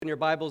your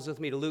Bibles with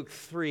me to Luke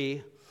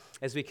 3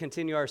 as we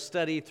continue our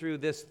study through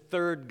this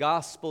third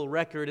gospel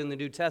record in the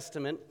New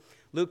Testament.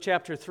 Luke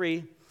chapter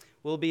 3,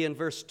 we'll be in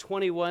verse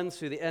 21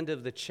 through the end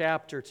of the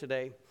chapter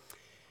today.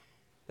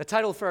 The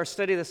title for our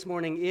study this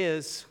morning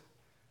is,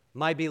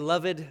 My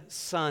Beloved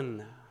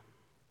Son.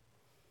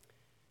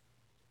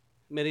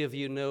 Many of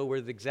you know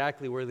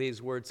exactly where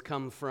these words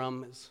come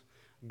from.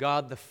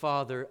 God the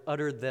Father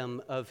uttered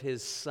them of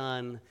His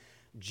Son,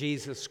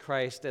 Jesus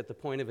Christ, at the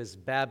point of His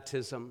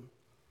baptism.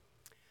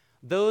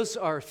 Those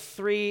are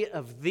three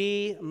of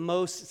the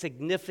most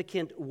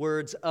significant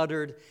words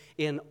uttered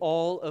in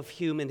all of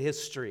human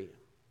history.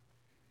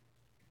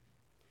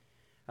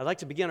 I'd like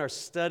to begin our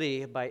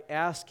study by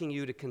asking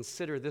you to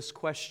consider this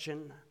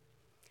question.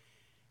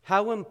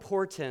 How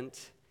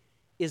important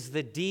is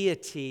the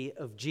deity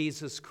of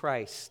Jesus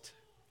Christ?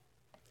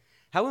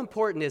 How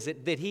important is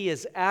it that He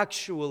is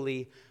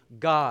actually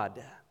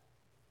God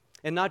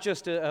and not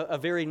just a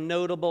very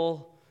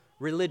notable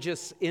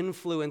religious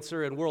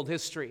influencer in world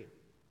history?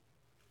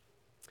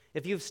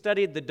 If you've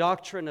studied the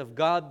doctrine of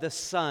God the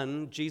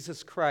Son,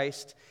 Jesus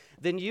Christ,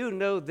 then you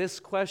know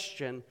this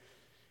question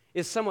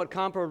is somewhat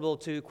comparable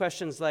to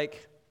questions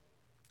like,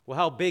 well,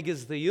 how big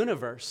is the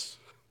universe?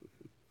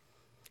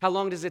 How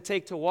long does it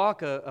take to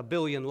walk a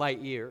billion light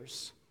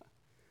years?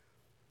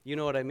 You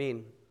know what I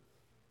mean.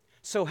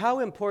 So how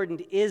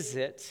important is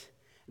it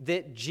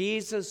that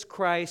Jesus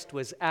Christ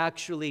was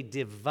actually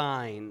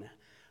divine,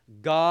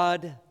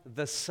 God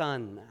the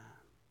Son?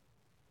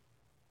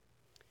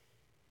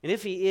 And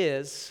if He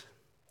is,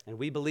 and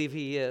we believe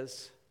He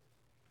is,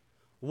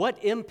 what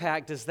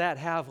impact does that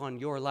have on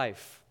your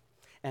life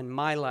and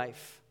my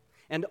life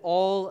and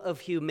all of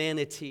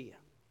humanity?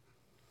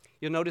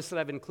 You'll notice that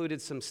I've included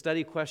some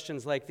study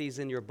questions like these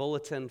in your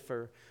bulletin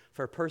for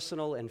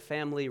personal and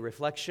family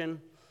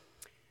reflection.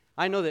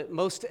 I know that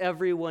most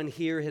everyone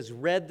here has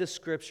read the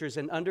Scriptures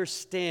and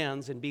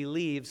understands and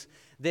believes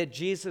that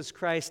Jesus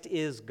Christ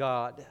is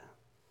God.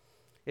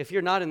 If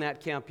you're not in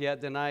that camp yet,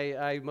 then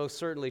I most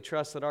certainly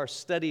trust that our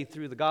study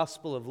through the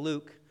Gospel of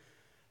Luke,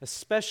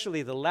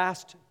 especially the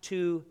last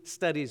two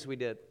studies we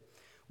did,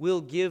 will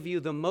give you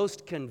the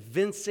most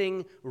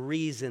convincing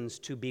reasons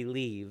to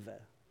believe.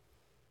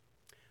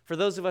 For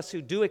those of us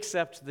who do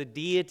accept the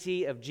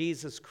deity of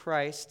Jesus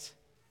Christ,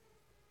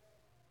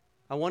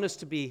 I want us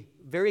to be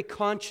very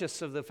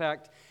conscious of the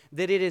fact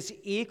that it is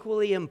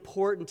equally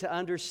important to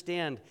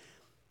understand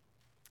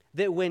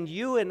that when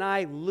you and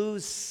I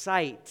lose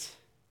sight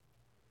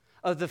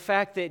of the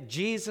fact that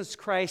Jesus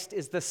Christ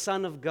is the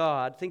Son of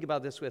God, think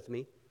about this with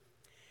me,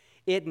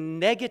 it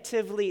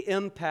negatively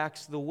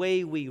impacts the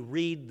way we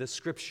read the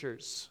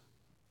Scriptures.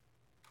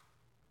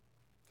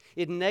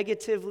 It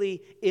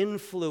negatively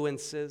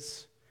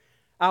influences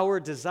our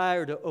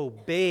desire to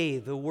obey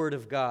the Word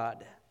of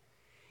God.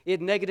 It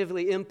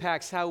negatively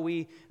impacts how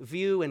we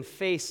view and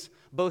face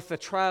both the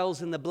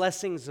trials and the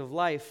blessings of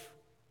life.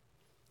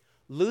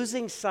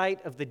 Losing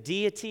sight of the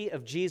deity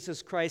of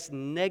Jesus Christ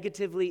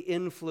negatively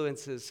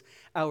influences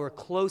our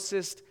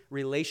closest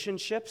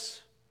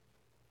relationships,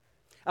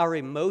 our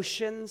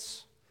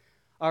emotions,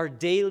 our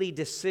daily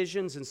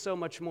decisions, and so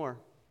much more.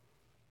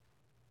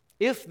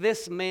 If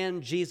this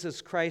man,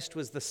 Jesus Christ,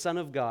 was the Son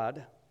of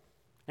God,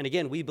 and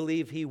again, we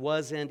believe He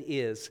was and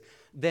is,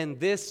 then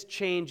this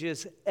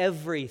changes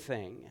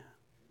everything.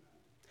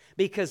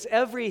 Because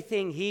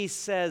everything He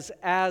says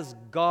as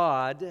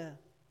God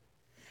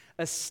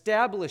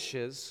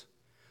establishes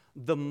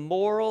the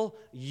moral,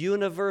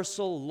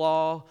 universal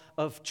law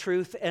of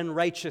truth and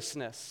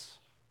righteousness.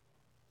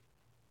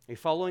 Are you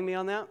following me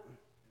on that?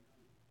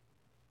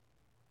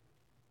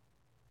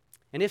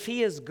 And if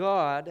He is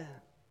God,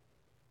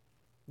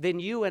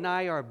 then you and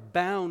I are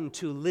bound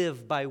to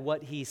live by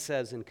what He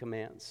says and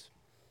commands.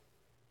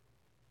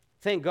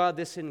 Thank God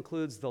this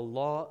includes the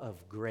law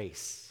of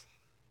grace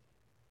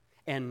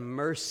and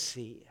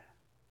mercy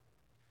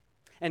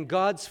and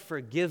God's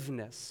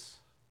forgiveness.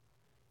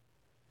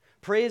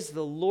 Praise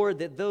the Lord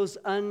that those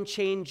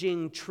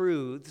unchanging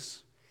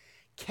truths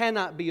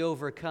cannot be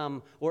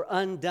overcome or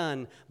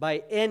undone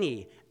by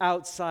any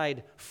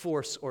outside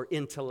force or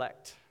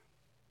intellect.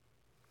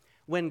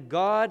 When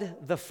God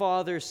the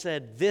Father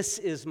said, "This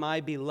is my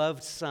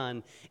beloved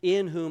Son,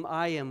 in whom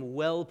I am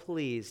well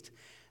pleased,"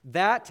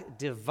 that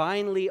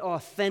divinely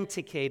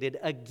authenticated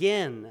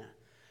again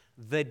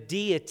the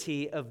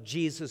deity of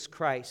Jesus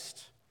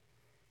Christ.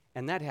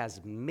 And that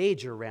has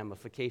major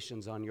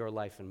ramifications on your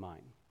life and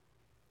mine.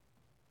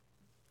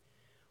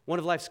 One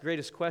of life's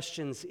greatest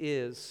questions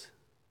is,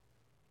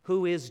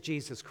 who is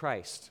Jesus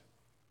Christ?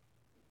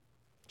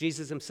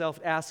 Jesus Himself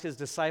asked His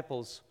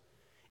disciples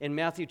in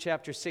Matthew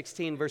chapter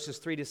 16, verses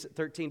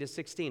 13 to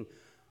 16,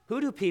 who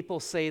do people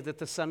say that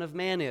the Son of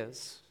Man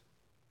is?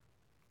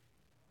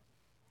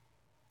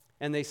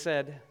 And they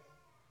said,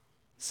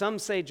 some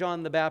say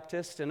John the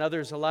Baptist, and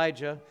others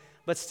Elijah,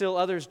 but still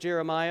others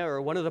Jeremiah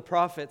or one of the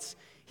prophets.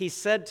 He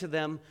said to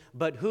them,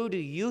 but who do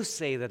you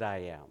say that I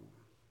am?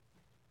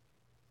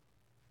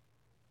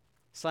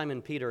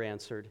 Simon Peter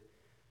answered,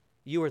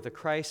 you are the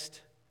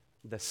Christ,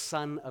 the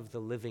Son of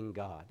the living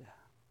God.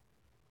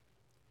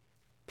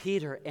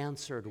 Peter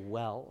answered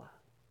well.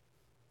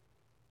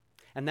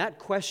 And that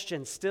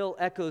question still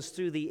echoes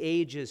through the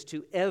ages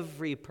to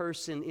every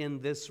person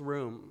in this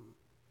room.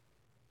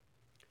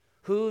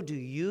 Who do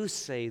you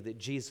say that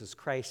Jesus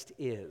Christ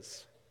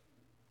is?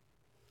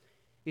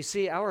 You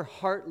see, our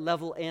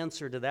heart-level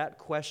answer to that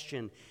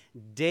question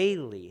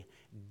daily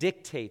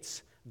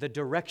dictates the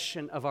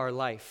direction of our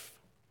life,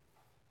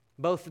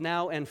 both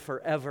now and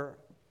forever.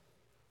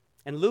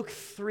 And Luke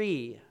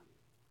 3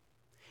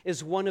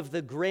 is one of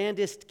the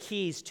grandest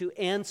keys to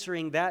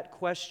answering that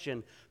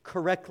question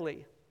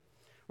correctly.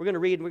 We're going to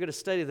read and we're going to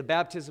study the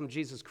baptism of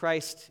Jesus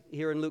Christ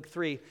here in Luke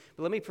 3.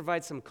 But let me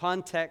provide some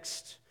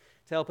context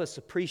to help us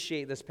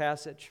appreciate this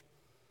passage.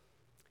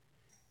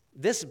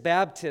 This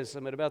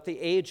baptism at about the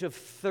age of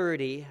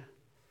 30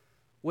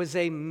 was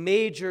a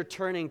major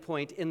turning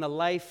point in the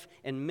life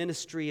and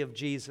ministry of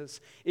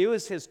Jesus. It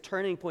was his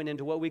turning point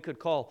into what we could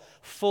call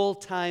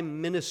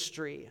full-time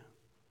ministry.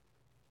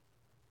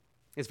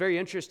 It's very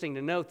interesting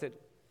to note that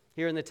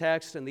here in the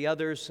text and the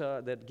others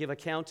that give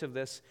account of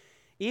this,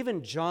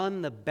 even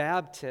John the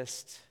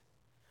Baptist,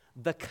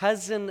 the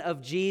cousin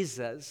of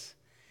Jesus,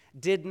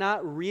 did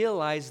not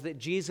realize that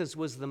Jesus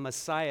was the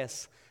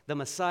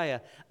Messiah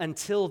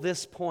until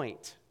this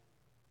point.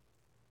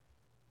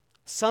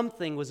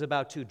 Something was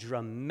about to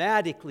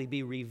dramatically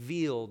be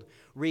revealed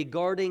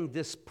regarding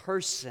this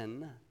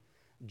person,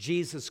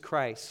 Jesus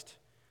Christ,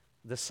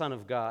 the Son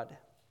of God.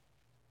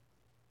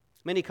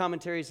 Many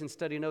commentaries and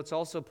study notes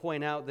also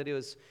point out that it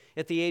was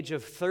at the age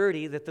of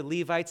 30 that the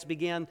Levites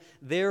began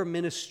their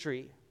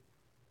ministry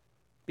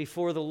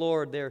before the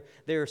Lord,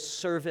 their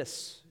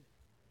service.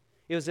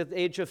 It was at the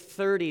age of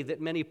 30 that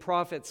many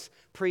prophets,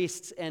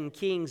 priests, and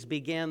kings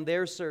began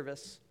their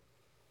service.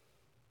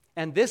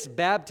 And this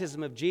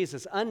baptism of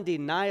Jesus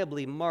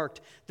undeniably marked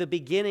the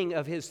beginning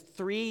of his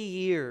 3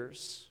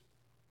 years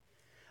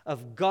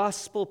of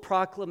gospel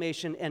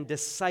proclamation and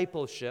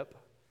discipleship,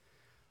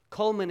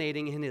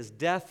 culminating in his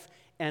death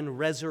and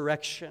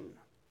resurrection.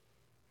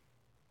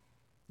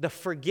 The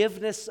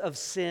forgiveness of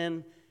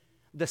sin,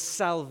 the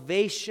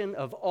salvation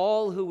of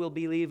all who will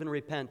believe and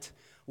repent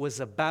was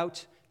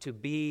about to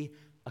be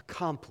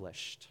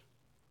accomplished.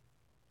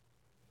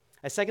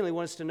 I secondly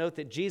want us to note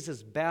that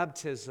Jesus'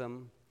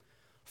 baptism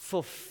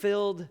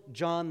fulfilled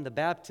John the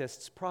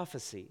Baptist's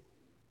prophecy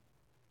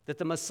that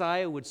the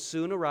Messiah would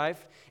soon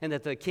arrive and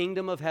that the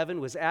kingdom of heaven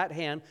was at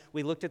hand.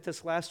 We looked at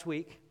this last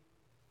week.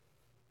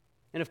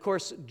 And of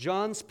course,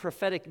 John's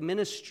prophetic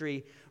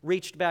ministry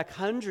reached back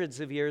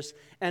hundreds of years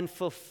and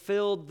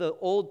fulfilled the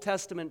Old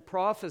Testament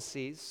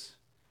prophecies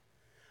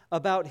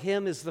about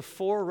him as the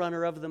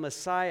forerunner of the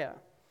Messiah.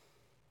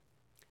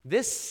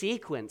 This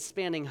sequence,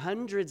 spanning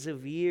hundreds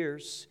of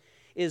years,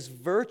 is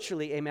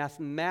virtually a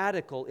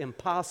mathematical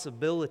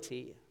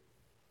impossibility.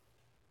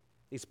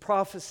 These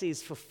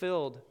prophecies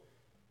fulfilled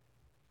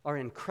are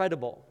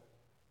incredible.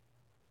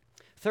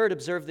 Third,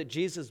 observe that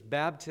Jesus'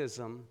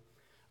 baptism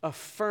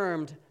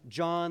affirmed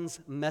John's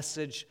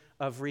message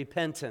of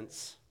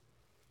repentance,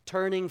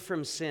 turning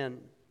from sin.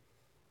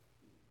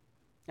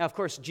 Now, of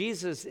course,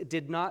 Jesus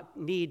did not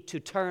need to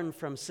turn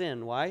from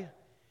sin. Why?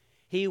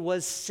 He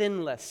was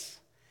sinless.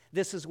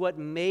 This is what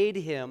made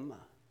him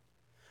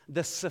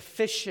the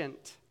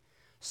sufficient,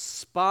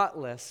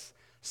 spotless,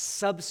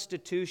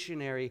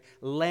 substitutionary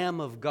Lamb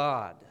of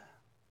God,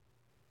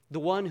 the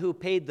one who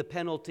paid the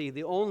penalty,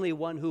 the only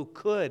one who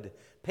could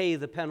pay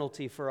the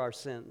penalty for our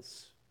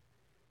sins.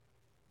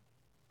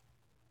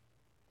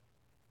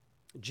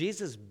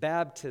 Jesus'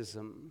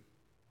 baptism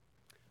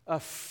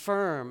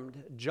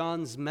affirmed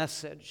John's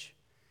message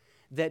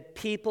that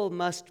people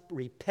must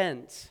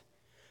repent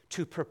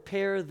to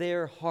prepare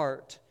their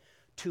heart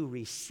to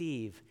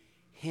receive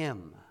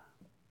him,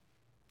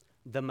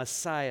 the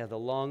Messiah, the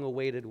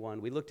long-awaited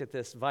one. We looked at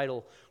this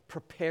vital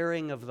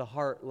preparing of the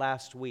heart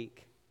last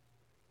week.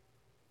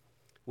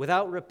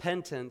 Without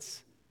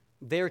repentance,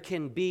 there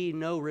can be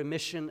no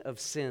remission of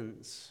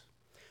sins.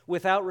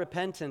 Without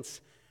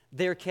repentance,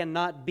 there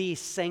cannot be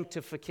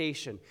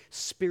sanctification,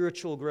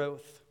 spiritual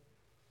growth.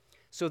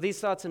 So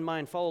these thoughts in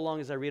mind, follow along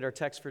as I read our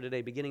text for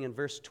today, beginning in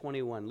verse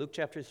 21. Luke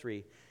chapter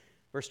 3,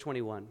 verse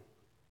 21.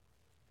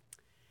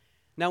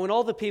 Now when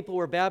all the people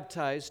were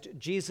baptized,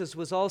 Jesus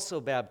was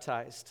also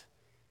baptized.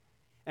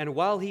 And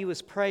while he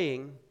was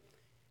praying,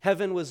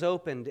 heaven was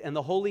opened, and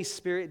the Holy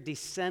Spirit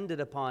descended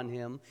upon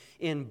him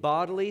in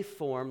bodily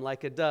form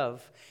like a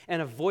dove.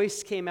 And a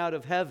voice came out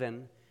of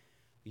heaven,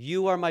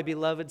 "You are my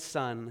beloved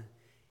Son,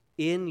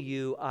 in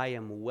you I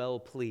am well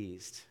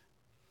pleased."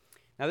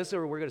 Now this is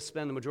where we're going to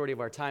spend the majority of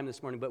our time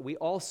this morning, but we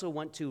also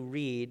want to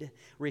read,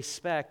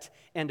 respect,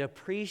 and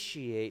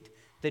appreciate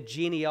the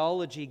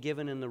genealogy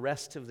given in the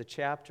rest of the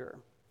chapter.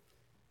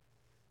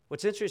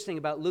 What's interesting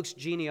about Luke's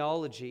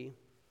genealogy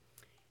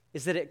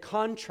is that it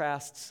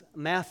contrasts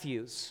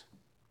Matthew's.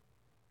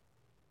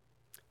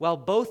 While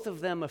both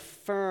of them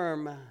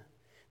affirm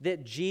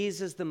that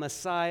Jesus, the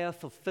Messiah,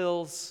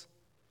 fulfills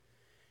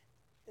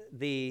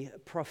the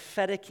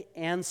prophetic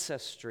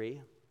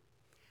ancestry,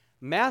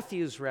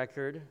 Matthew's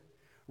record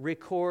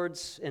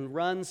records and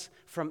runs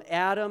from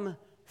Adam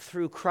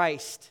through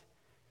Christ,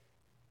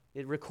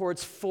 It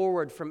records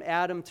forward from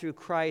Adam through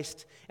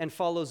Christ and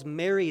follows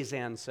Mary's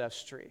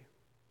ancestry.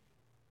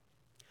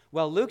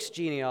 While Luke's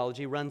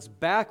genealogy runs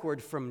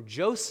backward from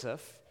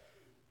Joseph,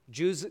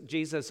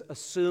 Jesus'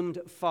 assumed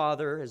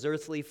father, his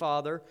earthly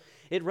father,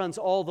 it runs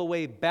all the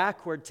way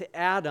backward to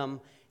Adam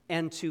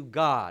and to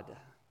God,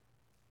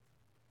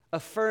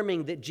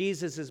 affirming that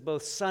Jesus is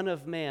both Son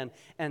of Man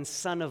and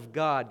Son of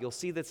God. You'll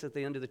see this at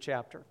the end of the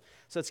chapter.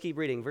 So let's keep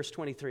reading. Verse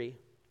 23.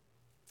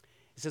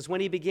 It says,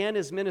 when he began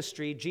his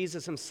ministry,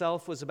 Jesus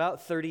himself was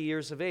about 30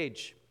 years of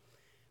age,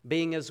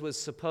 being, as was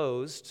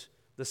supposed,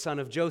 the son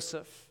of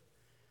Joseph,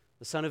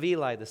 the son of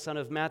Eli, the son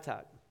of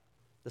Mattat,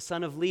 the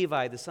son of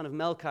Levi, the son of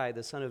Melchi,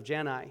 the son of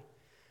Jannai,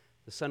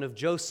 the son of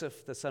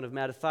Joseph, the son of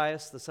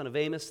Mattathias, the son of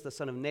Amos, the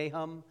son of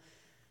Nahum,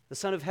 the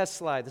son of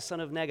Hesli, the son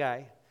of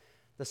Negai,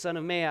 the son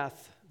of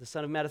Maath, the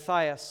son of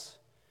Mattathias,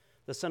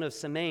 the son of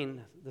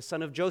Semain, the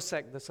son of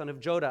Josek, the son of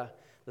Joda,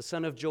 the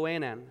son of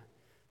Joanan,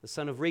 the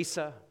son of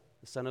Risa,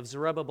 the son of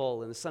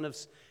Zerubbabel, and the son of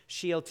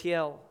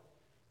Shealtiel,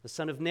 the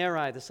son of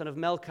Neri, the son of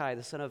Melchi,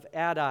 the son of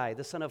Adai,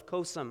 the son of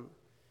Kosam,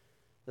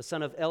 the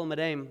son of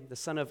Elmadam, the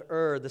son of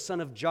the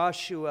son of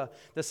Joshua,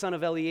 the son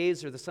of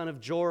Eleazar, the son of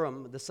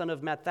Joram, the son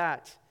of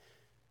Mathat,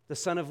 the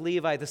son of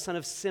Levi, the son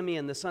of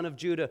Simeon, the son of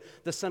Judah,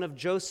 the son of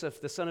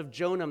Joseph, the son of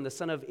Jonam, the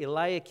son of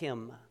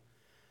Eliakim,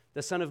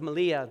 the son of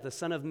Meliah, the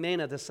son of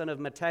Mena, the son of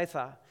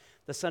Mattatha,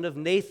 the son of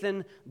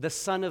Nathan, the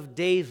son of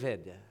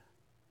David,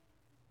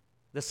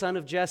 the son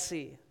of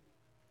Jesse,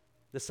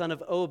 the son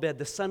of Obed,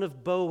 the son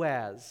of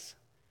Boaz,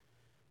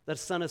 the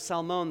son of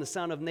Salmon, the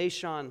son of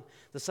Nashon,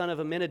 the son of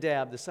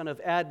Aminadab, the son of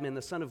Admin,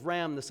 the son of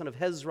Ram, the son of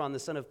Hezron, the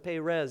son of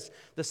Perez,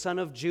 the son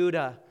of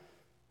Judah,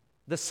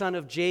 the son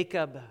of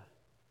Jacob,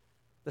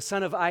 the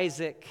son of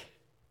Isaac,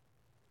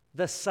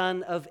 the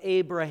son of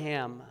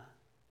Abraham,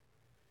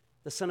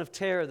 the son of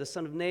Terah, the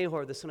son of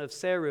Nahor, the son of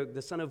Serug,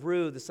 the son of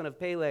Ru, the son of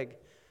Peleg,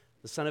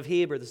 the son of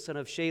Heber, the son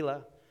of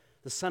Shelah,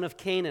 the son of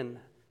Canaan,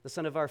 the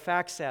son of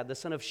Arphaxad, the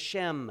son of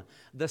Shem,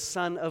 the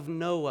son of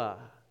Noah,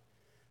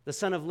 the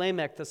son of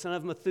Lamech, the son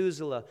of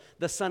Methuselah,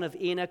 the son of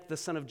Enoch, the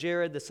son of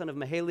Jared, the son of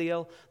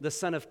Mahalalel, the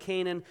son of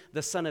Canaan,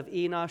 the son of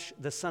Enosh,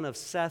 the son of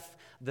Seth,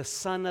 the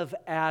son of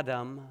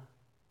Adam,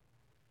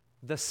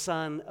 the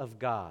Son of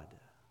God.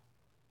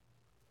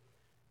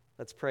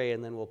 Let's pray,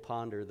 and then we'll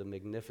ponder the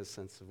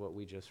magnificence of what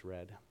we just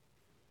read.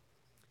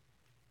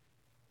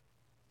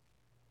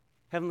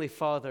 Heavenly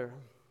Father,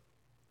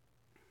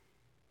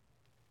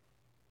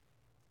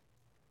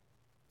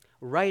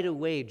 right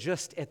away,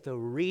 just at the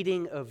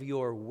reading of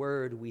your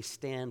word, we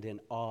stand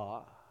in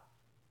awe.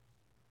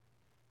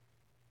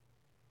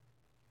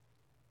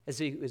 As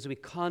we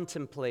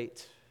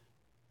contemplate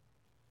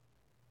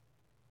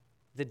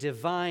the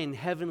divine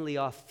heavenly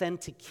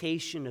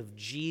authentication of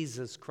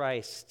Jesus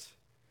Christ,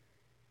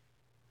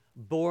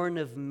 born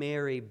of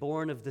Mary,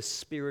 born of the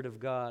Spirit of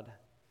God,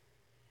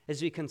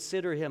 as we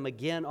consider him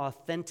again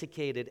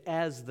authenticated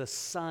as the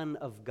Son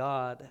of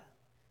God,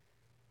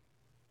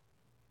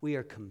 we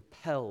are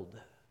compelled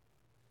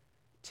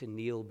to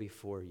kneel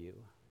before you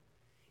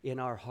in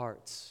our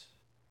hearts,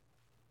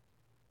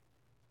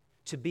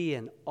 to be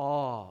in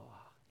awe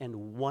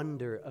and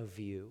wonder of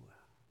you.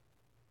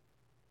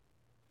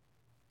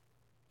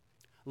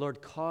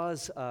 Lord,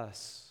 cause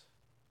us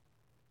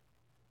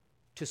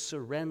to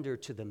surrender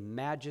to the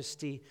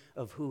majesty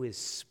of who is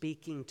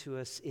speaking to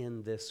us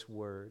in this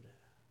word.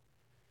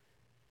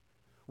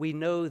 We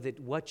know that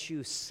what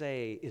you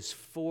say is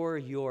for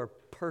your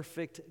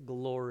perfect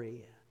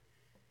glory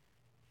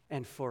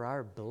and for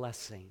our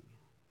blessing.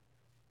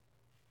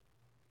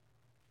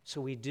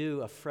 So we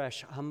do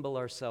afresh humble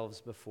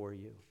ourselves before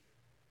you,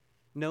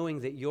 knowing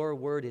that your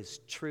word is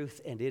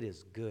truth and it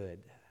is good.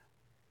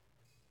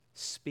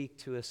 Speak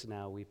to us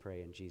now, we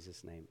pray in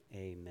Jesus' name.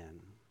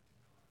 Amen.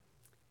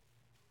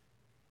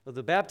 Well,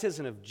 the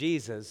baptism of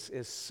Jesus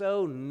is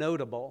so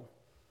notable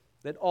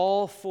that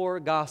all four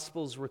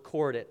Gospels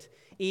record it.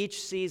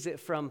 Each sees it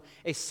from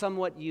a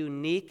somewhat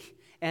unique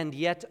and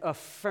yet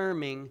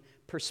affirming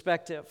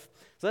perspective.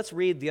 So let's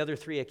read the other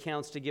three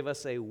accounts to give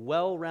us a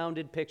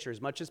well-rounded picture,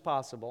 as much as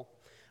possible,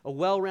 a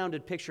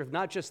well-rounded picture of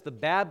not just the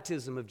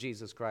baptism of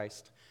Jesus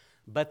Christ,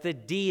 but the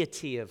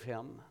deity of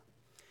him.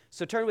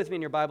 So turn with me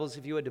in your Bibles,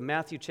 if you would, to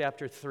Matthew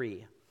chapter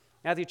 3.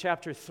 Matthew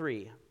chapter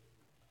 3,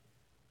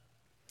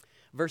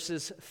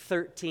 verses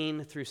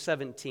 13 through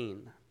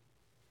 17. It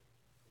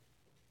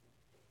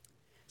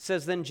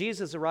says, Then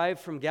Jesus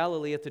arrived from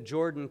Galilee at the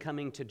Jordan,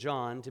 coming to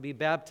John to be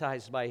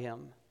baptized by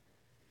him.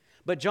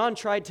 But John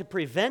tried to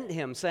prevent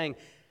him, saying,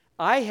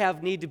 I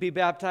have need to be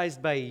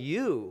baptized by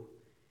you,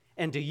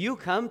 and do you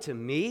come to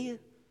me?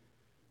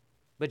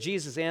 But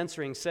Jesus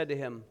answering said to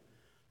him,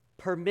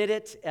 Permit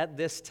it at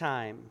this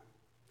time.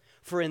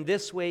 For in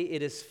this way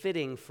it is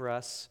fitting for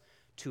us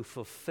to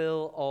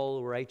fulfill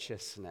all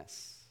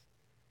righteousness.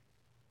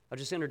 I'll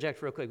just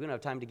interject real quick. We don't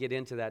have time to get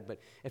into that, but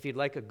if you'd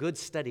like a good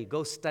study,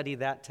 go study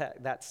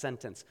that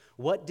sentence.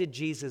 What did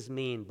Jesus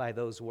mean by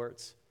those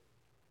words?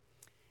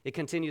 It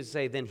continues to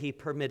say, then he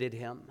permitted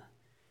him.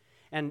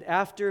 And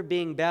after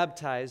being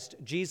baptized,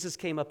 Jesus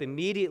came up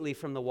immediately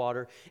from the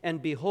water,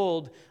 and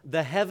behold,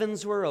 the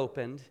heavens were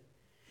opened,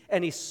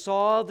 and he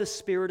saw the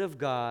Spirit of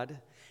God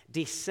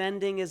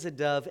descending as a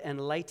dove and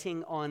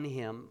lighting on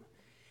him.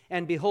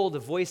 And behold, a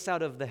voice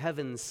out of the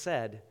heavens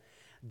said,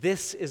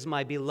 "This is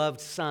my beloved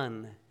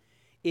Son,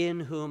 in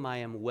whom I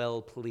am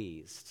well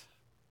pleased."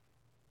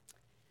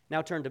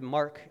 Now turn to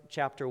Mark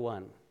chapter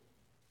 1.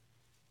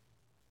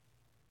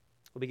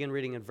 We'll begin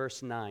reading in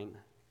verses 9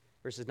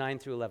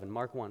 through 11.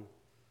 Mark 1.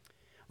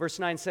 Verse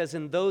 9 says,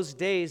 "In those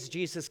days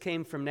Jesus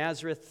came from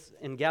Nazareth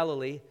in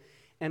Galilee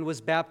and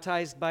was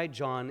baptized by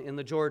John in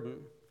the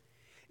Jordan.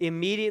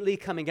 Immediately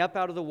coming up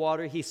out of the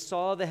water, he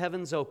saw the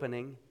heavens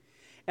opening,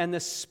 and the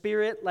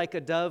Spirit like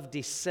a dove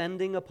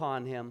descending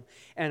upon him,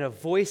 and a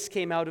voice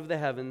came out of the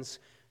heavens,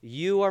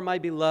 'You are my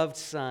beloved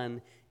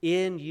Son,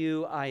 in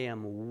you I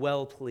am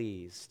well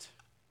pleased.'"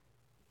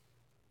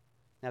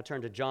 Now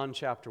turn to John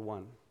chapter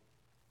 1.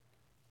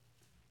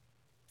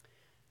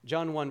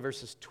 John 1,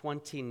 verses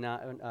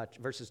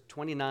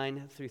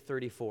 29 through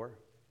 34.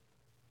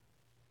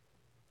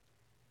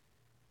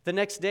 "The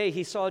next day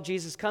he saw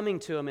Jesus coming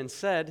to him and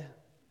said,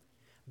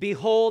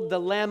 'Behold the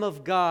Lamb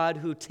of God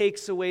who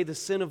takes away the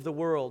sin of the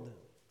world.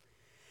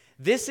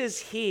 This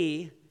is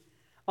he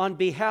on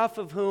behalf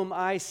of whom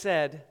I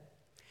said,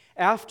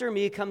 After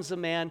me comes a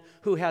man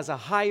who has a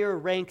higher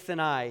rank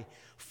than I,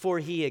 for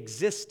he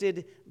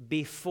existed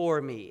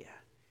before me.'"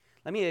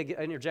 Let me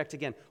interject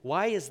again.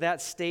 Why is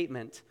that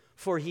statement,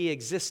 "For he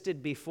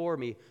existed before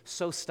me,"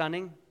 so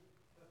stunning?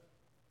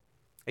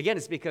 Again,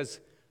 it's because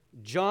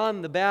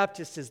John the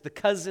Baptist is the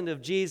cousin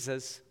of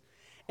Jesus,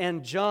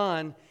 and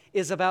John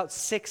is about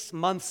 6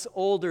 months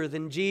older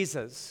than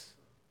Jesus.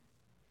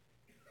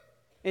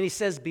 And he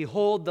says,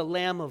 "Behold the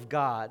Lamb of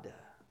God.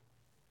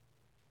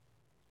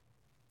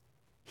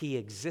 He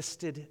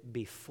existed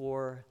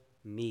before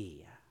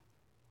me."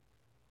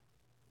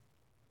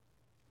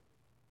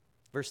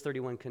 Verse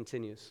 31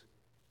 continues,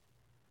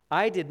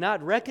 "I did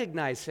not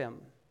recognize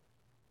him,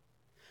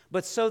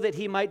 but so that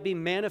he might be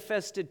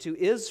manifested to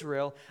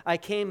Israel, I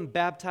came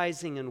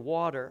baptizing in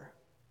water.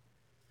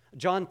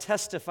 John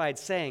testified,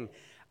 saying,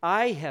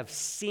 'I have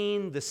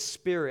seen the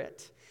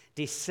Spirit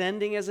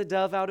descending as a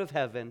dove out of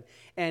heaven,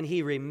 and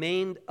he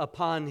remained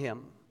upon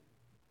him.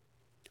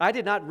 I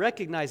did not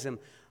recognize him,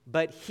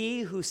 but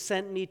he who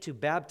sent me to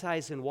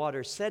baptize in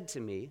water said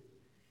to me,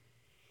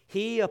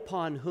 He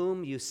upon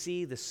whom you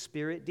see the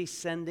Spirit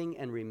descending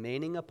and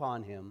remaining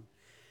upon him,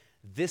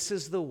 this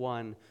is the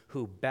one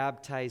who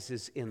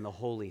baptizes in the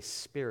Holy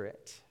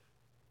Spirit.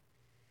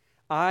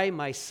 I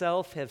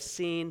myself have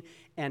seen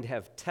and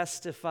have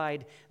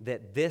testified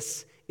that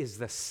this is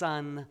the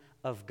Son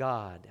of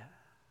God.'"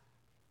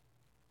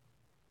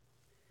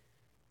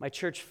 My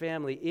church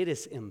family, it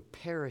is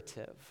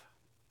imperative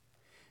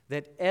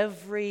that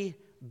every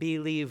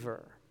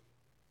believer,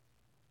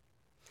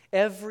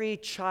 every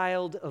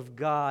child of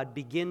God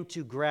begin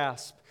to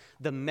grasp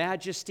the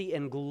majesty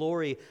and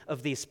glory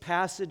of these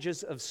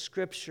passages of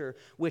Scripture,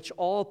 which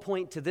all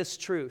point to this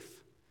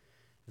truth: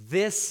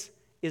 this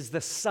is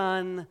the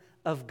Son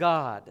of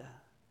God.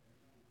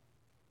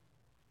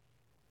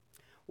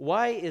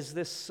 Why is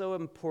this so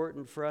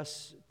important for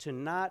us to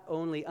not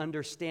only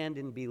understand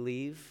and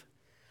believe,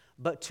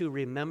 but to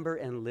remember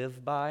and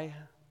live by?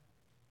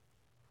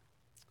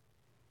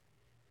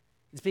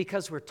 It's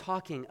because we're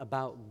talking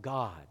about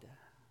God,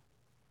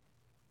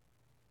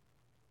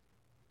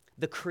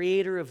 the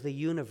creator of the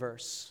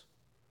universe.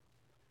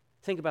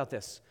 Think about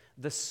this: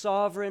 the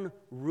sovereign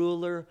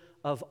ruler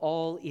of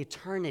all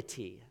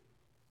eternity.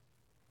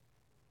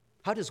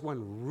 How does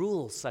one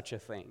rule such a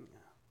thing?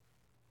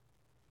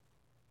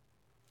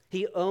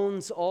 He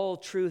owns all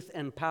truth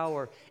and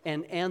power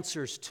and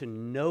answers to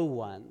no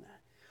one.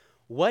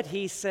 What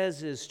he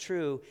says is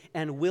true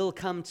and will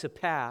come to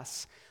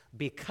pass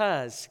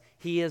because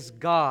he is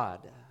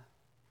God.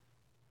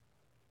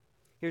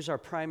 Here's our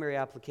primary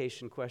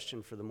application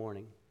question for the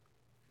morning.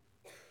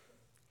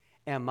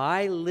 Am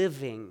I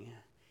living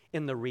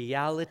in the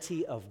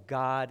reality of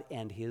God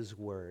and His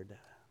Word?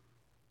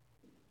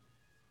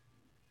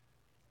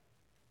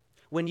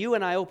 When you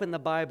and I open the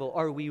Bible,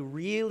 are we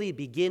really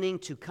beginning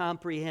to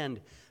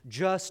comprehend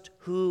just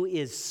who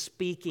is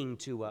speaking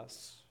to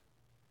us?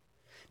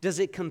 Does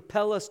it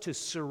compel us to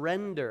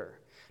surrender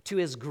to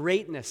His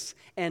greatness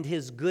and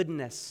His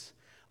goodness?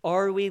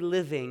 Are we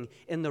living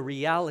in the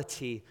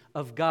reality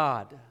of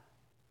God?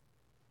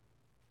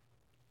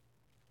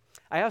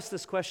 I ask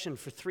this question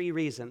for 3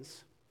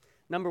 reasons.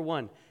 Number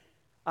 1,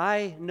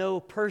 I know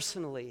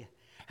personally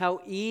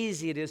how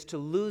easy it is to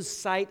lose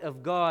sight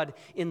of God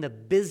in the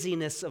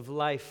busyness of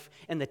life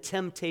and the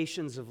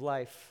temptations of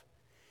life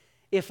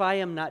if I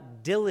am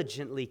not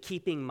diligently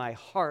keeping my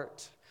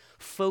heart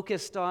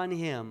focused on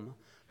Him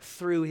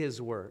through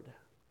His Word.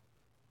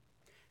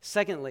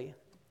 Secondly,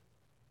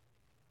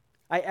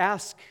 I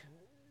ask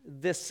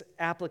this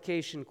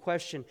application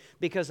question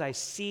because I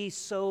see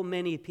so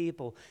many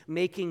people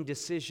making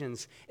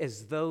decisions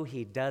as though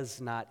He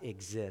does not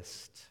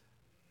exist.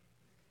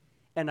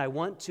 And I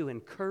want to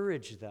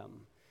encourage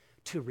them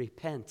to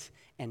repent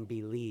and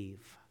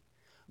believe.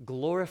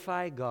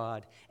 Glorify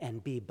God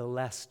and be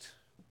blessed.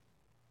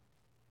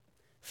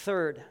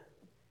 Third,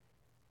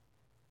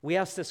 we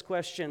ask this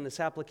question, this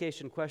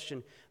application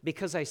question,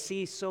 because I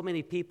see so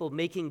many people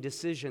making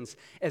decisions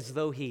as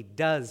though he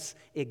does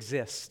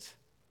exist.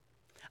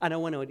 And I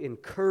want to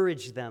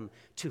encourage them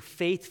to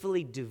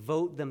faithfully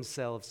devote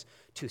themselves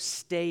to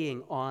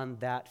staying on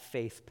that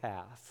faith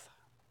path.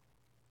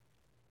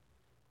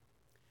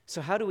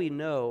 So how do we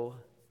know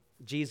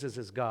Jesus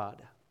is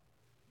God?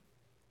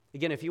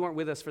 Again, if you weren't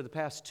with us for the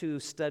past 2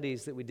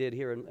 studies that we did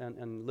here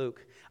in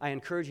Luke, I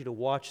encourage you to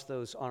watch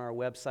those on our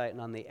website and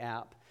on the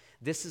app.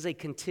 This is a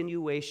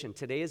continuation.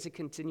 Today is a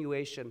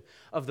continuation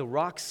of the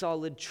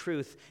rock-solid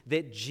truth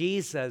that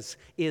Jesus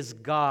is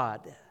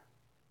God.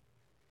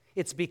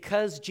 It's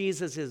because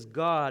Jesus is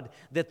God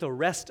that the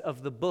rest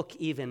of the book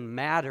even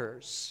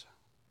matters.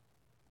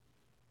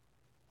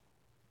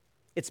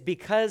 It's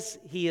because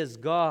he is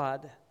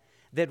God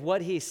that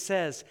what he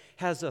says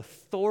has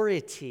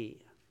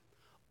authority,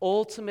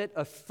 ultimate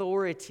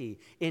authority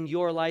in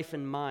your life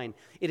and mine.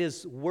 It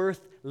is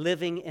worth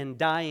living and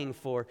dying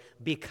for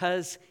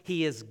because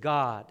he is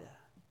God.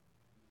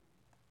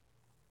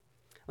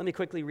 Let me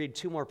quickly read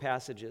 2 more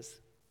passages.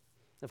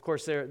 Of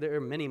course, there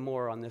are many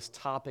more on this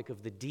topic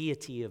of the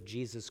deity of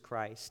Jesus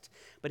Christ.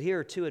 But here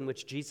are 2 in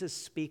which Jesus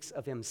speaks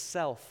of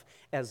himself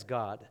as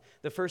God.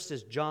 The first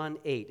is John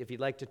 8, if you'd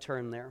like to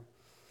turn there.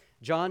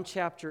 John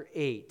chapter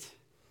 8,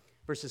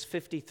 verses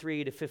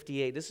 53 to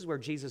 58. This is where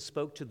Jesus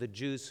spoke to the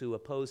Jews who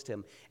opposed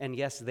him. And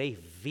yes, they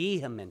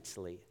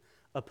vehemently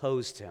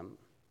opposed him.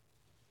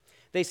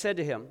 They said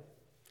to him,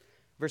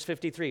 verse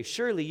 53,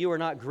 "Surely you are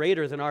not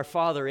greater than our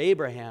father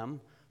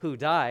Abraham, who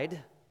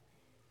died.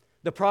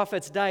 The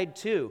prophets died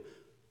too.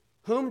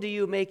 Whom do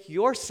you make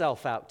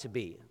yourself out to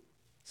be?"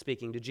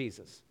 Speaking to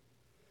Jesus.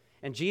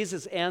 And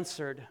Jesus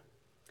answered,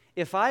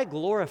 "If I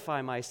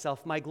glorify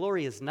myself, my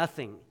glory is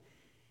nothing.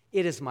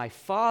 It is my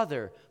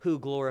Father who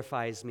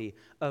glorifies me,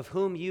 of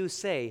whom you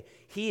say,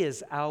 he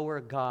is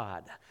our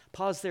God."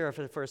 Pause there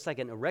for a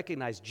second and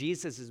recognize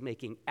Jesus is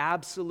making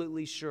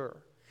absolutely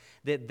sure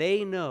that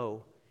they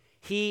know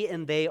he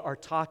and they are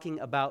talking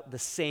about the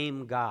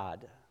same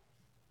God.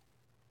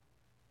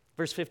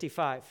 Verse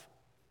 55,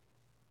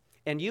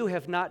 "And you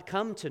have not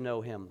come to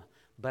know him,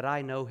 but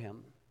I know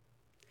him.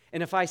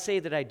 And if I say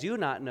that I do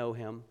not know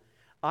him,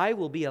 I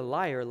will be a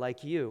liar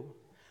like you.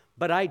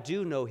 But I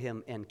do know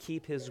him and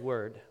keep his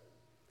word.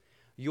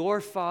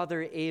 Your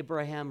father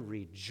Abraham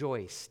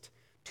rejoiced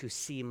to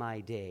see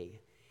my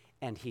day,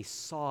 and he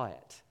saw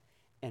it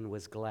and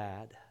was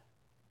glad."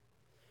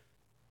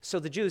 So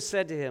the Jews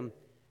said to him,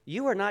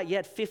 "You are not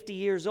yet 50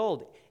 years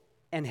old,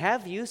 and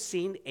have you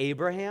seen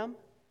Abraham?"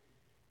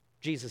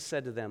 Jesus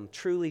said to them,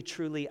 "Truly,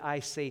 truly, I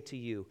say to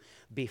you,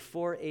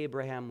 before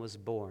Abraham was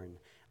born,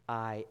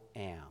 I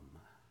am."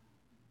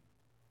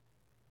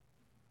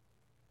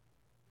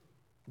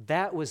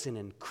 That was an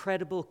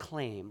incredible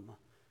claim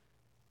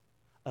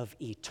of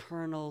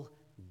eternal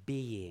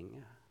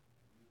being.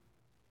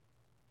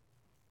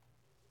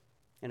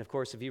 And of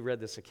course, if you read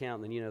this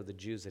account, then you know the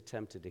Jews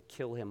attempted to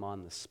kill him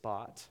on the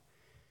spot,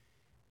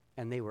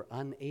 and they were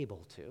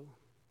unable to.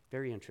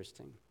 Very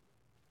interesting.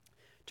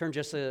 Turn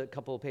just a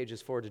couple of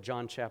pages forward to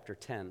John chapter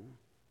 10.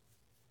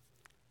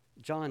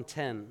 John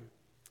 10,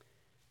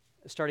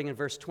 starting in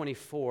verse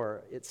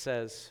 24, it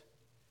says,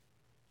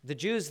 "The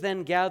Jews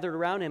then gathered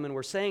around him and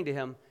were saying to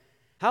him,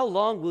 'How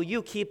long will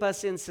you keep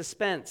us in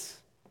suspense?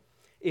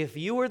 If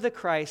you are the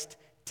Christ,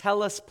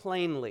 tell us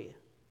plainly.'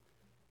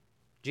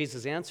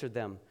 Jesus answered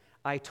them,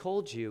 'I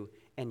told you,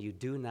 and you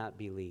do not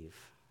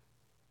believe.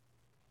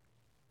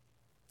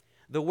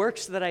 The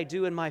works that I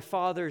do in my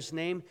Father's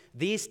name,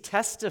 these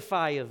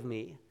testify of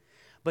me,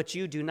 but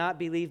you do not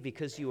believe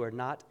because you are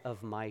not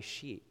of my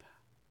sheep.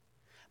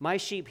 My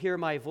sheep hear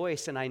my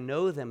voice, and I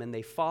know them, and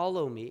they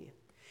follow me,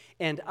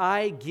 and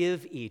I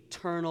give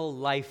eternal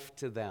life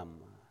to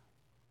them,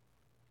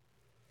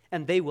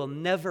 and they will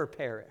never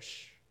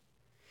perish,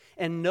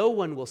 and no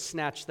one will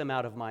snatch them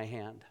out of my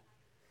hand.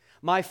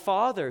 My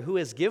Father, who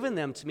has given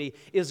them to me,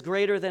 is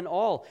greater than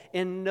all,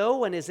 and no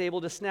one is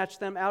able to snatch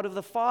them out of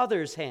the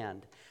Father's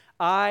hand.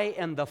 I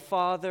and the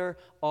Father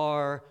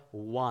are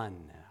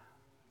one.'"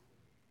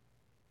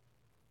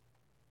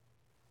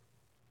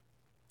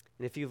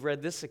 And if you've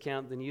read this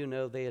account, then you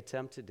know they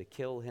attempted to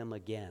kill him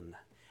again.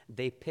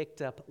 They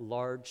picked up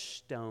large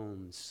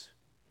stones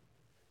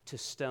to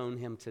stone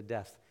him to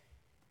death,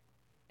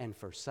 and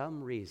for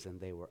some reason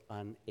they were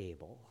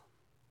unable.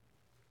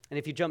 And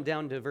if you jump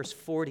down to verse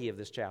 40 of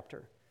this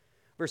chapter,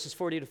 verses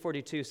 40 to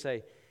 42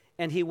 say,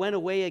 "And he went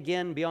away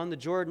again beyond the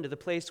Jordan to the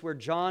place where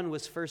John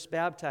was first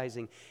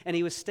baptizing, and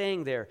he was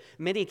staying there.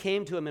 Many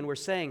came to him and were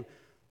saying,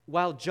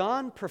 'While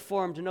John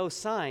performed no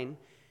sign,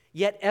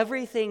 yet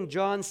everything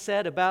John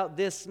said about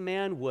this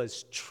man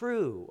was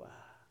true.'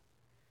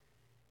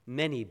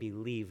 Many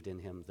believed in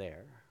him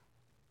there."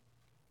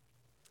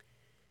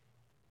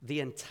 The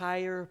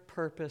entire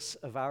purpose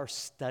of our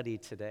study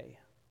today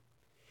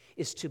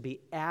is to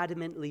be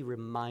adamantly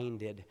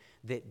reminded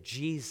that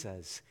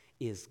Jesus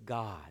is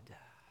God.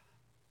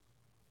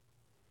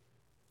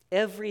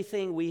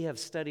 Everything we have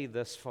studied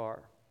thus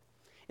far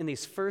in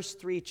these first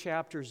 3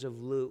 chapters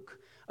of Luke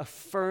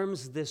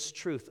affirms this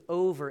truth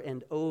over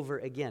and over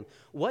again.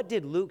 What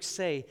did Luke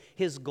say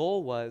his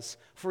goal was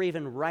for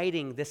even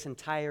writing this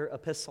entire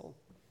epistle,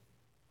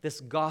 this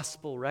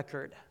gospel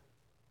record?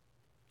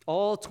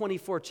 All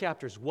 24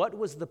 chapters, what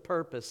was the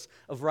purpose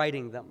of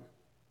writing them?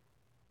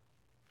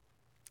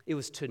 It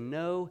was to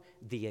know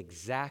the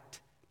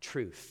exact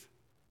truth.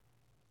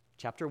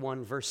 Chapter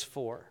 1, verse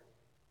 4.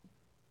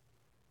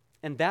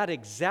 And that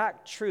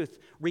exact truth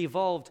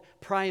revolved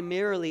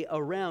primarily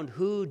around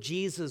who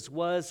Jesus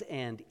was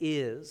and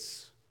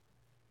is.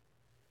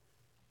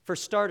 For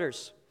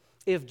starters,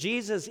 if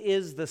Jesus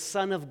is the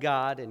Son of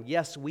God, and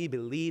yes, we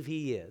believe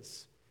he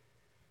is,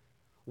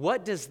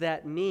 what does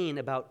that mean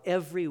about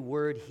every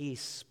word he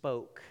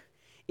spoke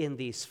in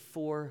these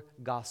 4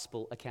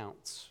 gospel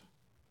accounts?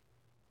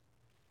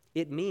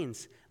 It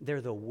means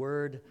they're the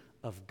Word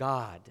of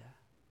God.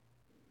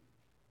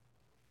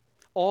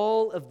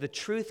 All of the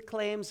truth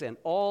claims and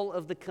all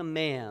of the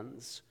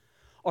commands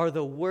are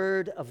the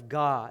Word of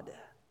God.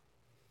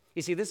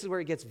 You see, this is where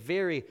it gets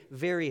very,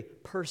 very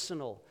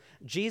personal.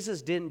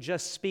 Jesus didn't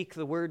just speak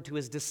the word to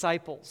his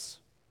disciples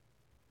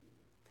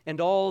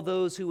and all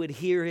those who would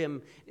hear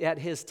him at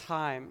his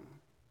time.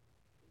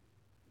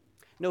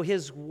 No,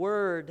 his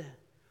word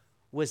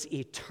was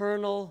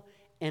eternal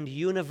and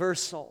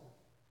universal.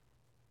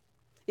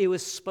 It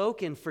was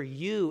spoken for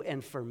you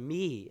and for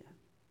me.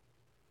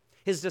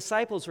 His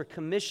disciples were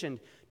commissioned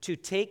to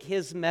take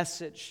his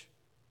message,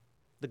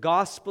 the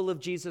gospel of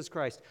Jesus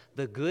Christ,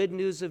 the good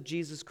news of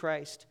Jesus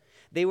Christ.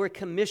 They were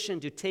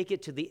commissioned to take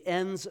it to the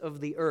ends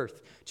of the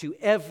earth, to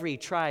every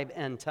tribe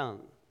and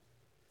tongue.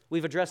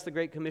 We've addressed the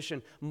Great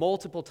Commission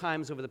multiple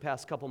times over the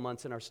past couple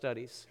months in our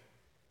studies.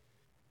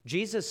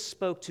 Jesus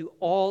spoke to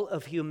all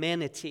of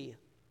humanity,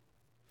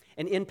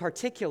 and in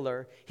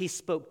particular, he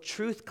spoke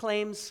truth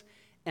claims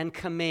and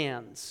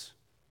commands.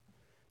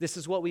 This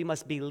is what we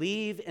must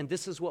believe, and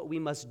this is what we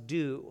must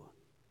do.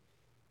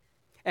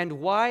 And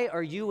why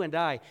are you and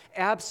I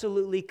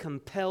absolutely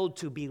compelled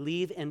to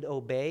believe and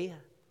obey?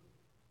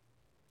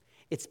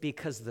 It's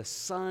because the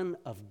Son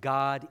of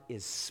God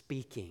is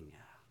speaking.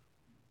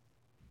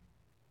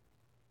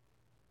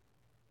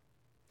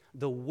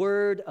 The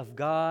Word of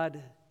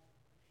God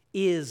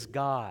is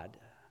God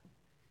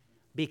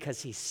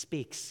because he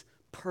speaks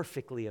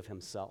perfectly of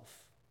himself.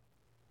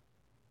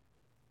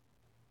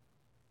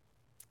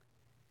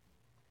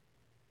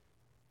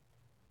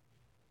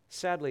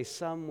 Sadly,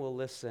 some will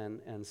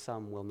listen and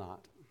some will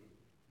not.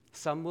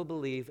 Some will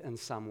believe and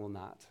some will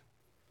not.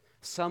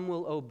 Some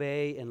will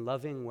obey in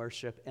loving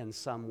worship and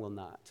some will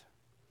not.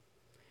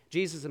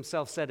 Jesus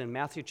himself said in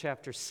Matthew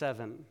chapter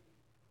 7,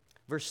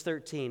 verse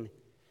 13,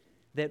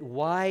 that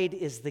wide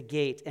is the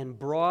gate and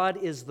broad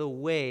is the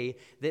way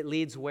that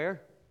leads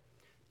where?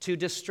 To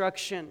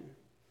destruction.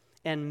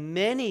 And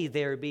many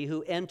there be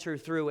who enter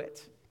through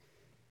it.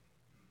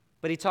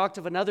 But he talked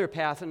of another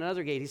path and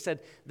another gate. He said,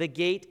 the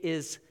gate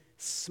is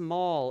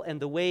small and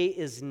the way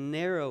is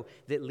narrow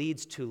that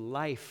leads to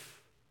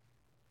life,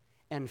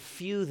 and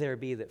few there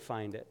be that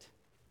find it.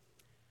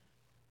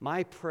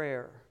 My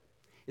prayer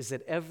is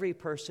that every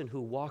person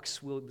who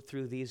walks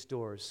through these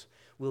doors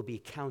will be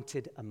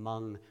counted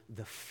among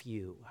the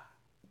few.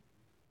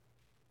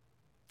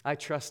 I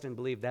trust and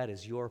believe that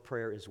is your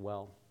prayer as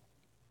well.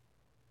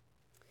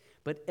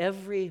 But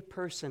every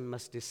person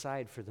must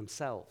decide for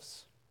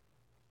themselves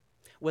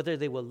whether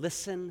they will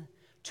listen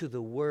to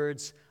the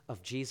words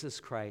of Jesus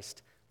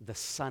Christ, the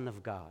Son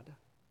of God.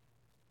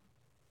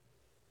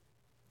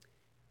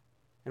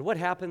 And what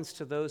happens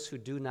to those who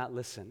do not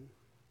listen?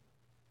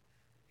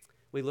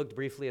 We looked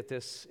briefly at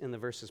this in the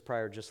verses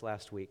prior just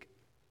last week.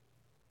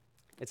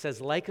 It says,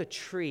 like a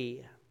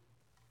tree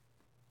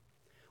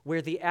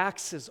where the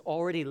axe is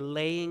already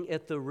laying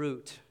at the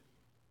root,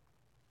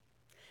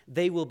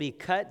 they will be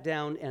cut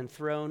down and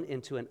thrown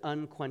into an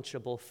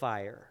unquenchable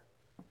fire.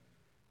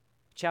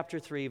 Chapter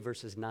 3,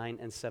 verses 9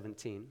 and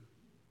 17.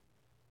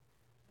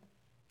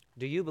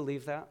 Do you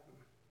believe that?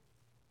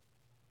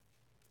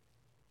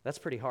 That's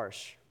pretty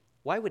harsh.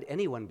 Why would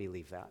anyone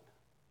believe that?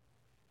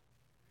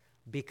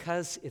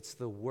 Because it's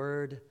the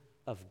Word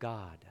of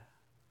God.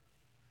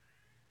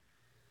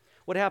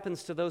 What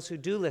happens to those who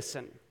do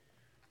listen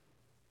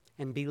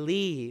and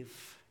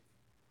believe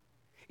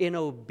in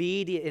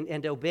obedience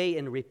and obey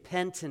in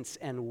repentance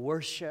and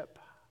worship?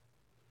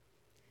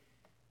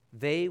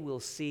 They will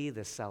see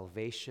the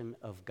salvation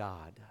of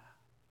God.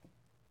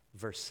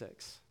 Verse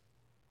 6.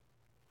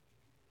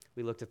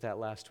 We looked at that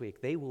last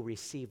week. They will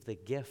receive the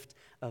gift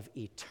of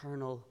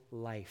eternal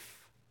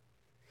life.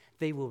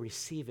 They will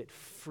receive it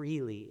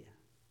freely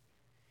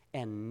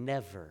and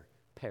never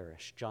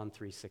perish. John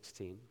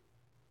 3:16.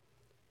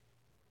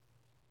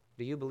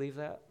 Do you believe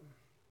that?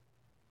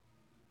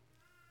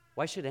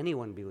 Why should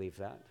anyone believe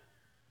that?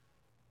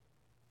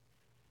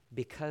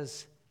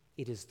 Because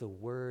it is the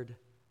Word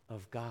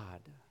of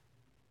God.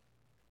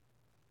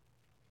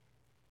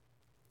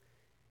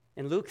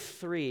 In Luke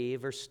 3,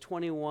 verse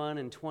 21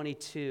 and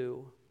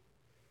 22,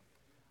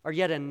 are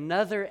yet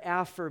another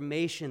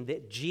affirmation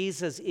that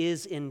Jesus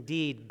is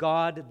indeed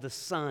God the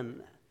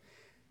Son.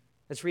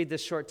 Let's read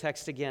this short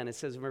text again. It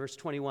says in verse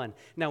 21,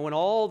 "Now when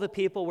all the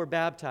people were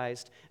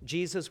baptized,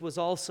 Jesus was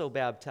also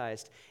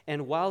baptized.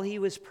 And while he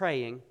was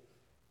praying,"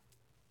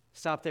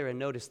 stop there and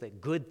notice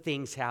that good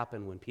things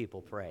happen when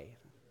people pray.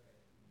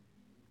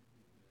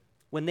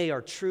 When they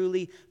are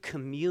truly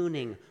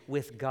communing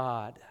with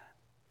God.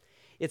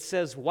 It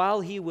says,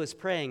 while he was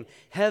praying,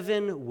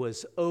 heaven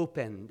was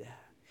opened,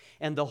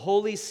 and the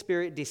Holy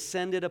Spirit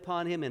descended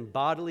upon him in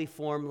bodily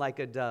form like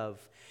a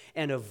dove.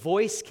 And a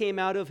voice came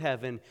out of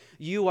heaven,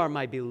 "You are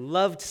my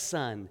beloved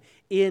Son.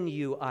 In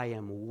you I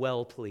am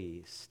well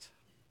pleased."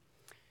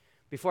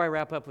 Before I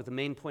wrap up with the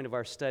main point of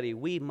our study,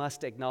 we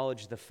must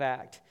acknowledge the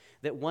fact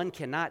that one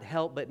cannot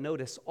help but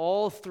notice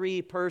all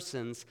three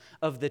persons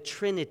of the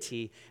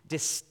Trinity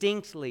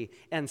distinctly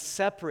and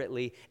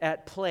separately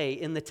at play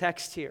in the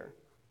text here.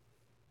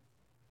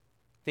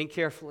 Think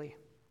carefully.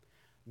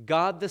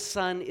 God the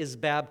Son is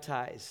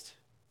baptized.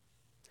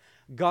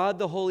 God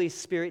the Holy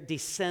Spirit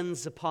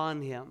descends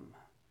upon him.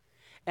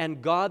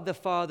 And God the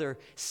Father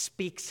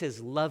speaks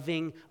his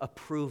loving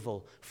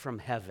approval from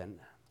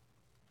heaven.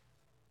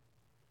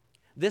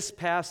 This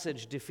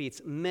passage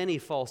defeats many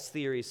false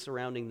theories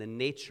surrounding the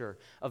nature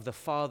of the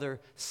Father,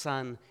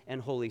 Son,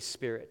 and Holy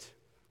Spirit.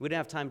 We don't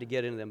have time to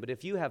get into them, but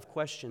if you have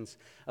questions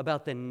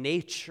about the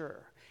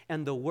nature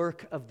and the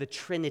work of the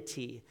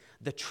Trinity,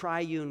 the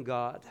triune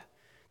God,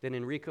 then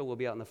Enrico will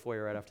be out in the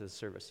foyer right after the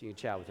service. You can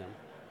chat with him.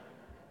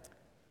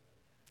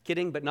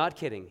 Kidding, but not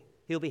kidding.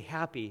 He'll be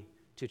happy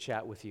to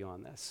chat with you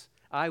on this.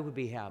 I would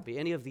be happy.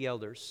 Any of the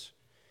elders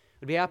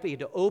would be happy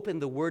to open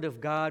the Word of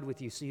God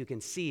with you so you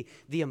can see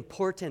the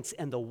importance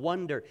and the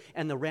wonder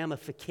and the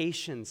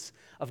ramifications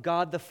of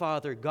God the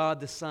Father, God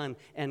the Son,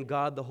 and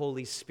God the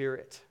Holy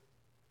Spirit.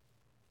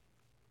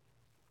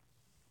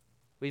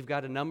 We've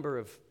got a number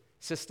of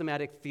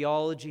systematic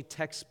theology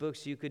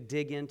textbooks you could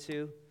dig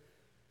into.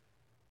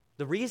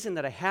 The reason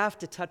that I have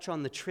to touch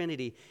on the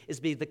Trinity is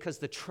because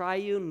the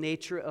triune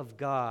nature of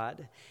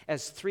God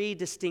as three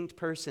distinct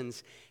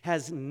persons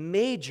has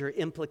major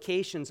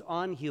implications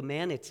on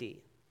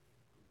humanity.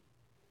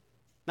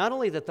 Not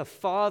only that the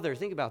Father,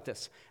 think about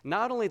this,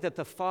 not only that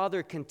the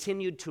Father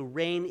continued to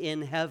reign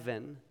in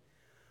heaven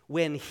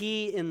when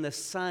he in the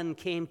Son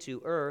came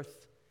to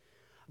earth,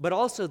 but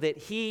also that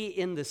he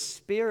in the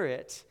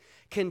Spirit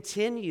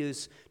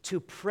continues to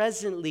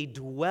presently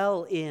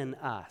dwell in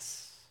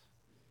us.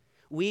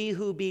 We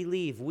who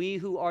believe, we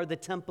who are the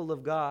temple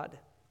of God.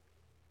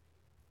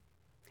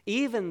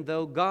 Even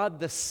though God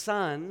the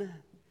Son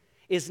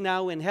is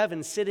now in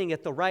heaven, sitting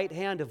at the right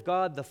hand of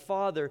God the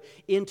Father,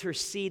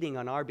 interceding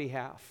on our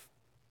behalf.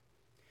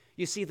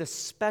 You see, the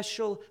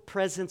special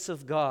presence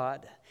of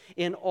God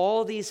in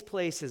all these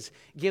places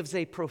gives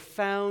a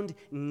profound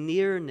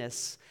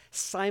nearness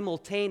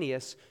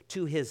simultaneous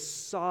to his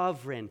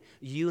sovereign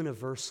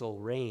universal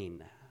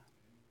reign.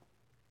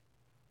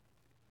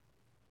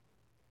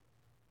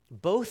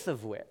 Both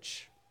of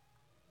which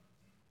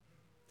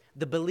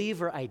the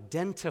believer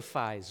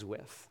identifies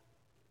with,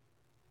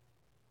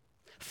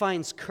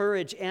 finds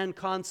courage and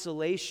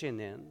consolation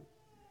in,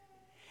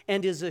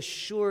 and is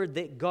assured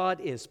that God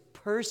is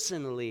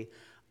personally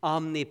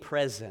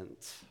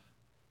omnipresent.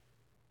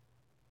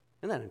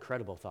 Isn't that an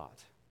incredible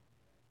thought?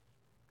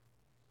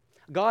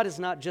 God is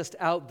not just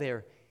out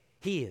there,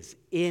 he is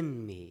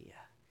in me,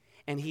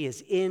 and he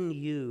is in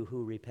you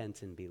who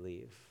repent and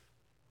believe.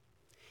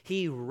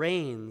 He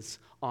reigns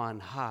on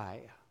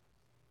high.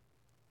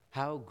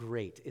 How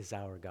great is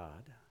our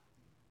God?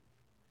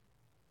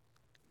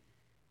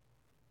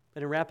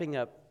 But in wrapping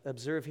up,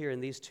 observe here in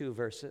these two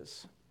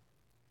verses,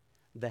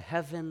 the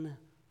heaven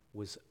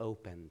was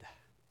opened.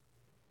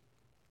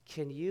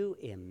 Can you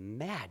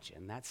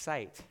imagine that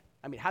sight?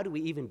 I mean, how do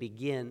we even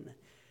begin?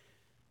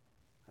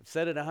 I've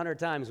said it 100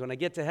 times. When I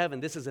get to heaven,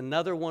 this is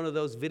another one of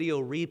those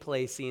video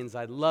replay scenes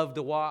I'd love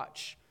to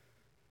watch.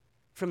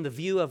 From the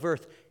view of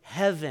earth,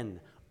 heaven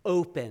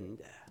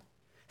opened.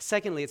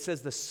 Secondly, it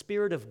says the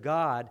Spirit of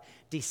God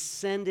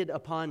descended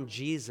upon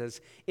Jesus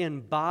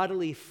in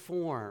bodily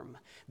form.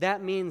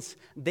 That means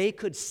they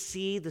could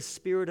see the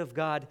Spirit of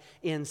God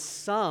in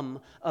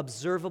some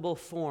observable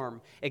form.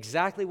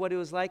 Exactly what it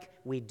was like,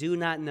 we do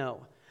not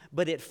know.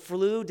 But it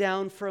flew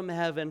down from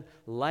heaven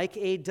like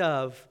a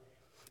dove,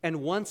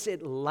 and once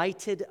it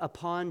lighted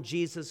upon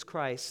Jesus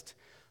Christ,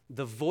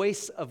 the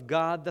voice of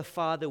God the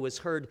Father was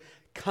heard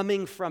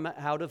coming from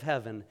out of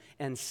heaven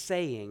and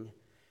saying,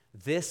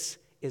 "This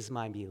is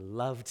my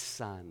beloved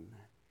Son.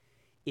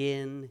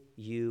 In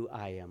you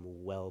I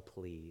am well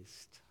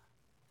pleased."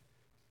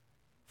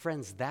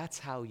 Friends, that's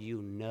how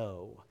you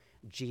know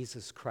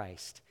Jesus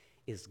Christ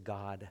is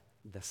God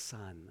the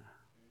Son.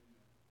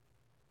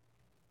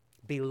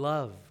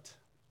 Beloved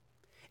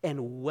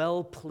and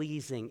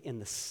well-pleasing in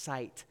the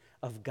sight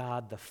of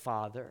God the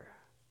Father.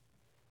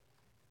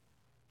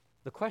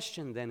 The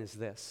question then is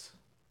this: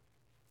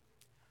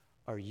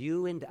 are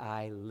you and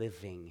I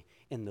living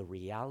in the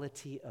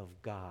reality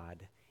of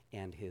God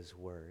and his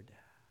Word?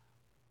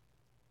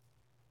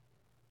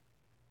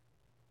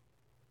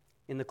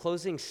 In the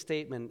closing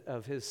statement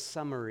of his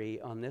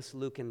summary on this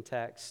Lucan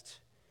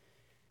text,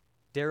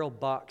 Darrell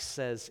Bock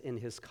says in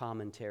his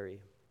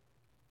commentary,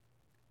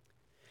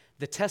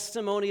 "The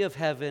testimony of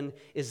heaven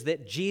is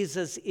that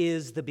Jesus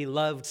is the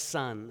beloved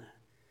Son.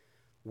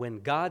 When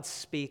God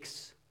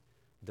speaks,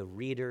 the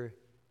reader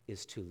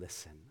is to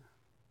listen."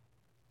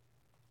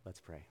 Let's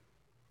pray.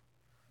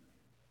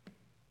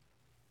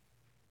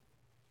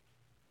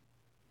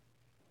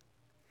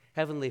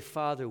 Heavenly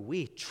Father,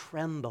 we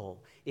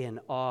tremble in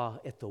awe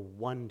at the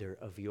wonder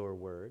of your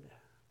word.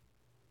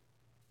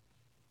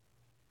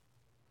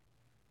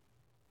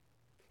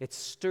 It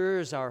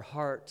stirs our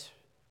heart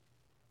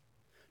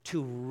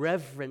to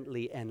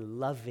reverently and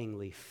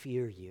lovingly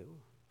fear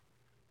you,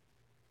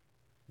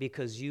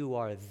 because you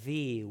are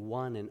the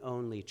one and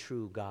only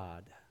true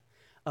God,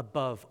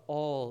 above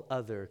all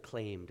other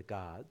claimed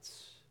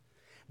gods.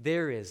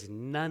 There is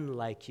none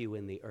like you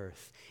in the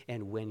earth,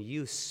 and when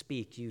you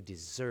speak, you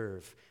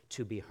deserve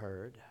to be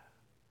heard.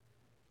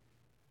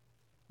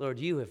 Lord,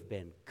 you have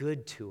been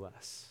good to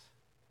us,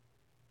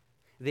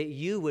 that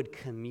you would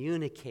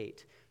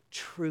communicate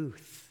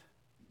truth,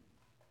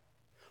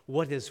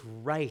 what is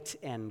right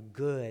and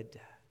good,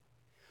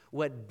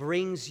 what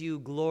brings you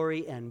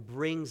glory and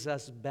brings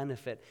us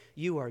benefit.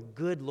 You are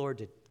good, Lord,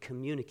 to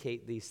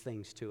communicate these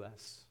things to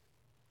us.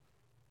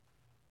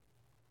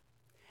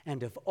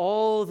 And of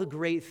all the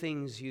great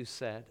things you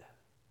said,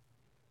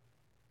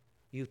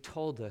 you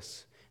told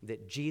us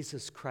that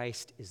Jesus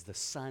Christ is the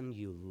Son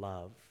you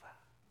love,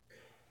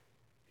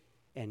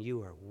 and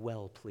you are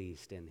well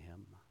pleased in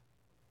him.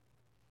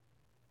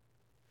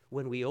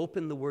 When we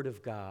open the Word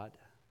of God,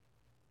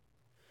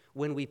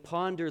 when we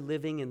ponder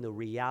living in the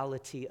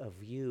reality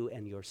of you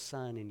and your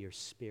Son and your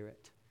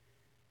Spirit,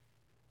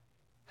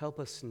 help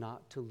us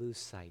not to lose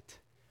sight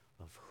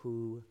of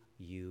who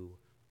you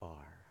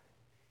are.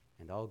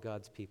 And all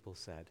God's people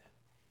said,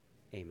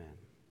 amen.